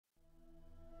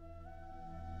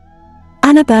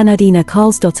Anna Bernhardina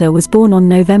Skoog was born on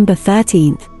November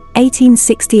 13,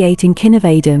 1868 in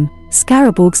Kinnevedum,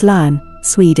 Skaraborgs län,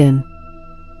 Sweden.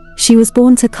 She was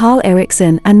born to Carl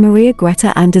Eriksson and Maria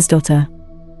Greta Andersdotter.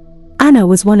 Anna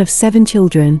was one of 7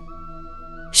 children.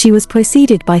 She was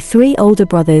preceded by 3 older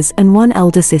brothers and 1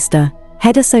 elder sister.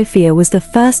 Hedda Sophia was the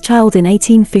first child in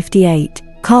 1858,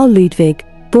 Carl Ludwig,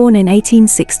 born in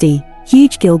 1860,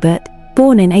 Hugo Gilbert,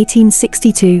 born in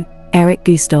 1862, Eric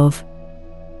Gustav.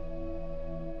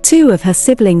 2 of her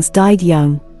siblings died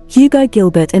young. Hugo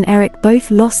Gilbert and Eric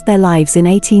both lost their lives in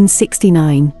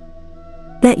 1869.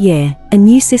 That year, a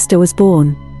new sister was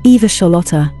born, Eva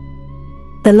Charlotta.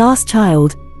 The last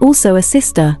child, also a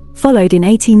sister, followed in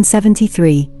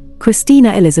 1873,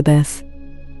 Christina Elizabeth.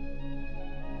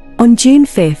 On June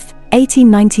 5,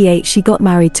 1898 she got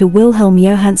married to Wilhelm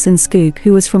Johansson Skoog,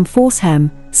 who was from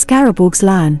Forshem, Skaraborgs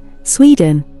län,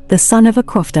 Sweden, the son of a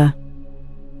crofter.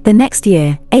 The next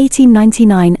year,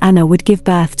 1899, Anna would give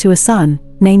birth to a son,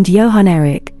 named Johan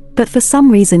Erik, but for some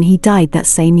reason he died that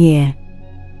same year.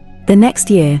 The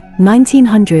next year,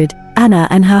 1900, Anna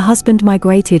and her husband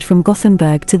migrated from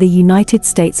Gothenburg to the United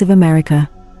States of America.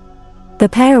 The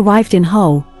pair arrived in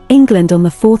Hull, England on the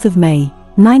 4th of May,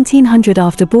 1900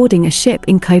 after boarding a ship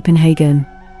in Copenhagen.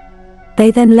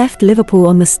 They then left Liverpool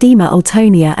on the steamer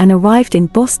Ultonia and arrived in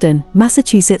Boston,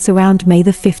 Massachusetts around May the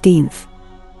 15th.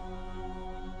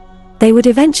 They would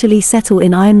eventually settle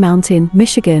in Iron Mountain,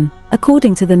 Michigan,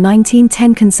 according to the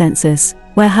 1910 consensus,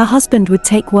 where her husband would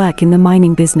take work in the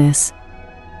mining business.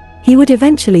 He would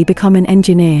eventually become an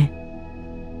engineer.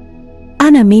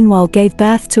 Anna meanwhile gave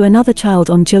birth to another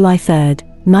child on July 3,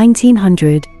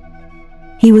 1900.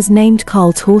 He was named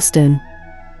Carl Torsten.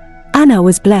 Anna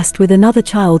was blessed with another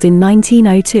child in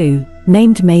 1902,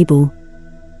 named Mabel.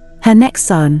 Her next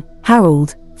son,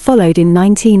 Harold, followed in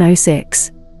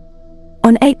 1906.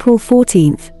 On April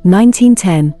 14,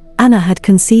 1910, Anna had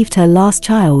conceived her last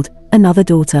child, another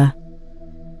daughter.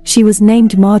 She was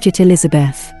named Margit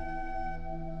Elizabeth.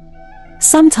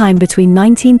 Sometime between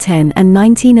 1910 and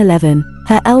 1911,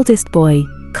 her eldest boy,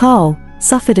 Carl,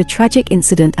 suffered a tragic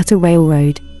incident at a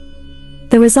railroad.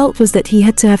 The result was that he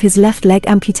had to have his left leg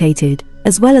amputated,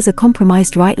 as well as a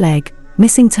compromised right leg,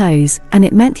 missing toes, and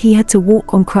it meant he had to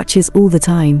walk on crutches all the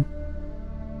time.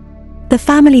 The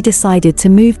family decided to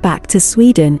move back to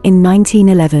Sweden in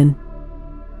 1911.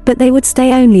 But they would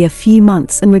stay only a few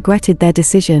months and regretted their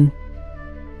decision.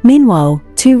 Meanwhile,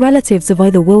 2 relatives of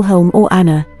either Wilhelm or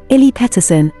Anna, Illy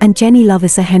Pettersson and Jenny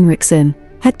Lovisa Henriksson,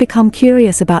 had become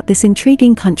curious about this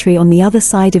intriguing country on the other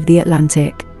side of the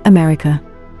Atlantic, America.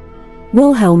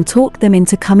 Wilhelm talked them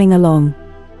into coming along.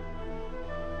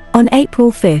 On April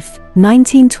 5,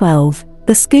 1912,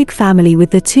 the Skoog family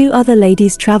with the 2 other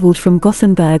ladies traveled from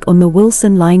Gothenburg on the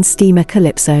Wilson Line steamer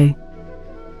Calypso.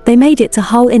 They made it to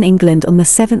Hull in England on the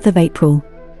 7th of April.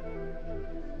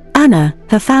 Anna,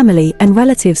 her family and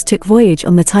relatives took voyage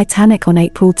on the Titanic on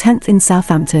April 10 in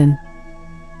Southampton.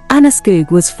 Anna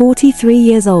Skoog was 43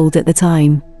 years old at the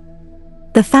time.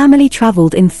 The family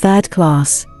traveled in 3rd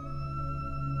class.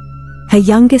 Her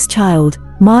youngest child,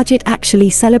 Margit, actually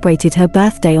celebrated her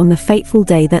birthday on the fateful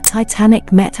day that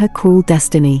Titanic met her cruel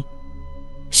destiny.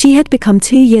 She had become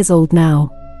 2 years old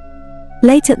now.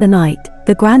 Late at the night,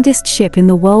 the grandest ship in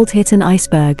the world hit an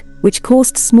iceberg, which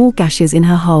caused small gashes in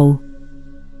her hull.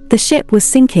 The ship was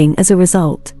sinking as a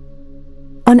result.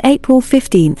 On April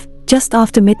 15, just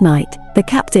after midnight, the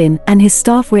captain and his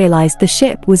staff realized the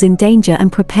ship was in danger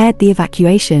and prepared the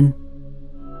evacuation.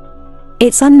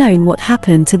 It's unknown what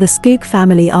happened to the Skoog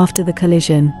family after the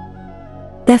collision.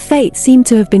 Their fate seemed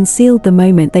to have been sealed the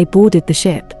moment they boarded the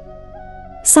ship.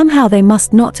 Somehow they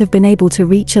must not have been able to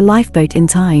reach a lifeboat in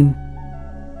time.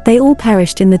 They all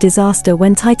perished in the disaster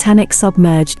when Titanic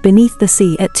submerged beneath the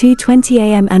sea at 2:20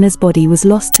 a.m. Anna's body was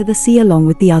lost to the sea along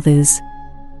with the others.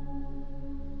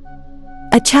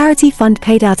 A charity fund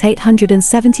paid out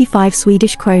 875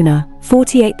 Swedish krona,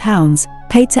 £48,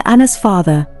 paid to Anna's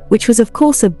father, which was of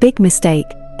course a big mistake,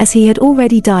 as he had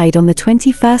already died on the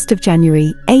 21st of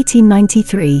January,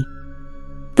 1893.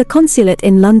 The consulate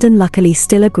in London luckily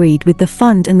still agreed with the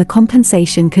fund and the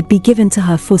compensation could be given to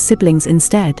her 4 siblings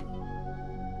instead.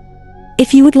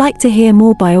 If you would like to hear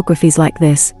more biographies like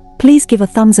this, please give a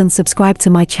thumbs and subscribe to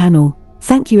my channel.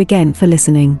 Thank you again for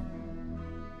listening.